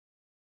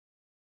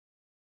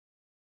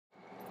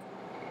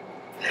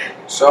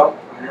So,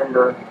 I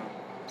remember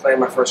playing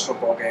my first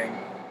football game.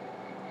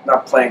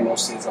 Not playing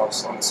most seasons, I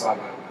was on the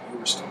sideline. You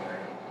were still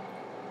there.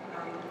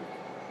 Um,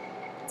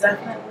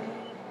 Definitely,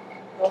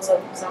 those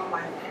are some of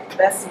my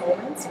best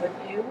moments with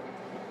you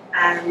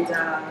and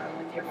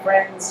with your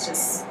friends,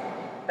 just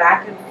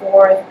back and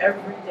forth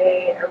every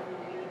day, every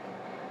week,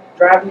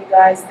 driving you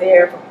guys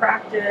there for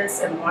practice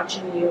and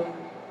watching you,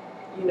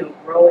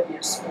 grow in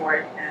your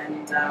sport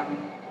and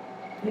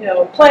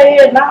play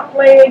and not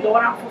play,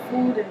 going out for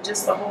food and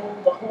just the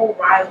whole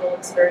ride, the whole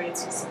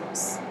experience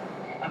was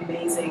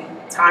amazing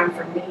time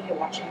for me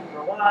watching you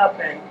grow up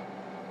and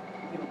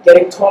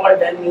getting taller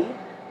than me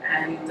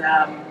and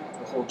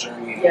The whole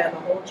journey. yeah, the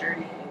whole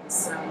journey it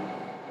was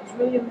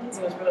really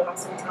amazing. It was a really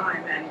awesome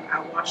time, and I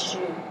watched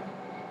you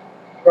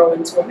grow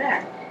into a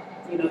man.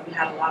 You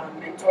had a lot of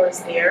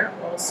mentors there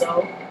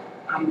also,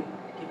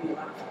 giving you a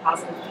lot of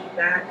positive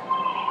feedback.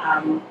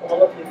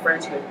 All of your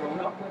friends you had grown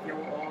up with, you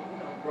were all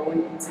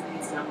growing into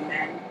these young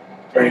men.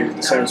 Playing in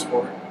the same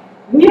sport.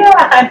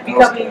 Yeah, and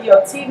becoming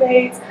your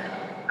teammates.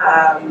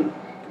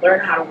 Learn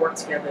how to work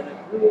together in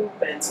a group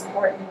and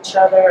supporting each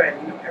other,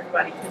 and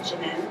everybody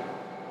pitching in.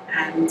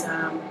 And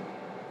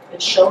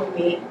it showed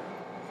me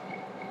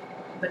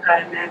the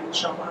kind of man,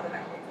 inshallah, that I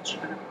hope that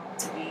you're going to grow up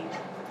to be.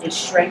 Your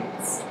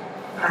strengths,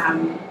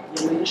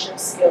 your leadership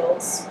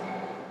skills,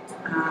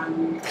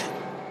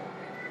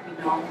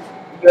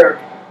 your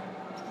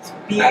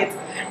being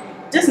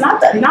just not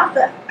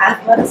the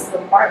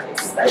athleticism part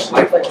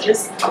especially, but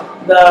just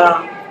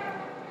the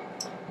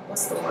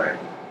what's the word?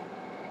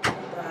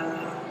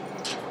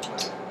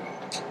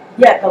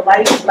 The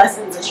life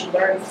lessons that you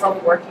learn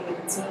from working in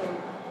a team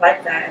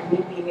like that, and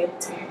me being able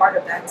to be part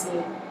of that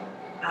team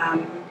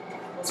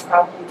was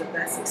probably the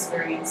best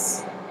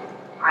experience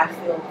I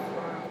feel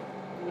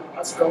for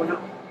us growing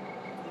up.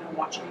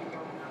 Watching you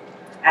growing up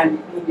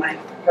and being my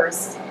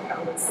first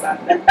eldest son.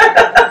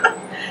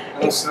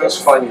 It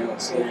was fun,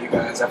 seeing you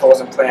guys. If I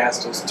wasn't playing, I'd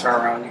still turn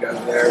around. You guys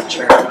were there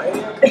cheering.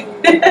 Like,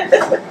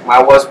 when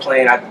I was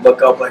playing, I'd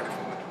look up like,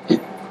 and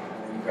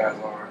you guys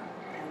are.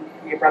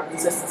 And your brothers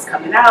and sisters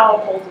coming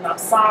out, holding up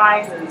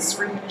signs and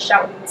screaming and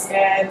shouting in the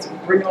stands,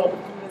 and bringing all the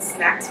food and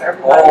snacks for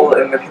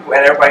everybody. And the people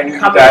and everybody knew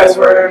coming you guys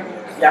over. were.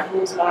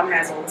 Yahu's mom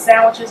has all the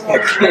sandwiches, all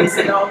the drinks,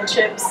 and all the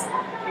chips.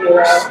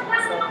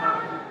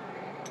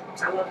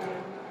 So I love you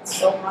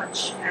so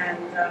much, and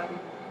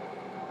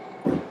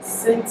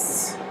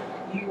since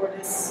you were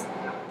this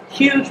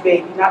huge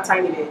baby, not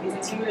tiny baby,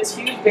 this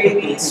huge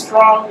baby,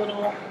 strong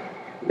little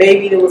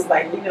baby that was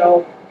like,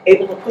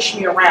 able to push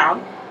me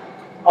around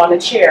on a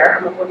chair. I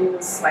remember when he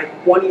was like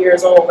 1 year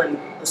old and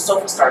the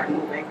sofa started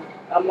moving.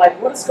 I'm like,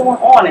 what is going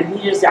on? And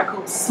he just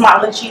Yakub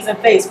smiling, cheese and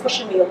face,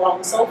 pushing me along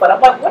the sofa. And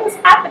I'm like, what is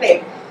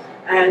happening?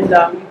 And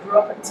you grew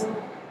up into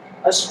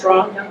a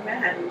strong young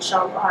man,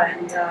 inshallah.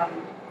 And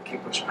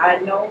I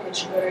know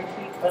that you're going to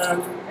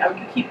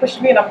you keep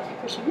pushing me and I'm going to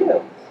keep pushing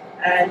you.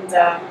 And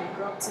you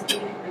grew up to be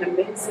an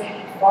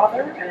amazing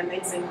father, an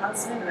amazing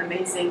husband, an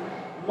amazing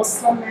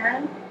Muslim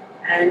man,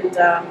 and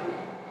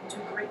do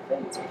great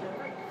things with your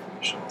life.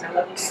 I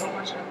love you so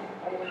much. I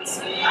always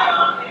see you.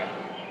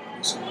 Thank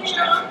you so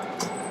much.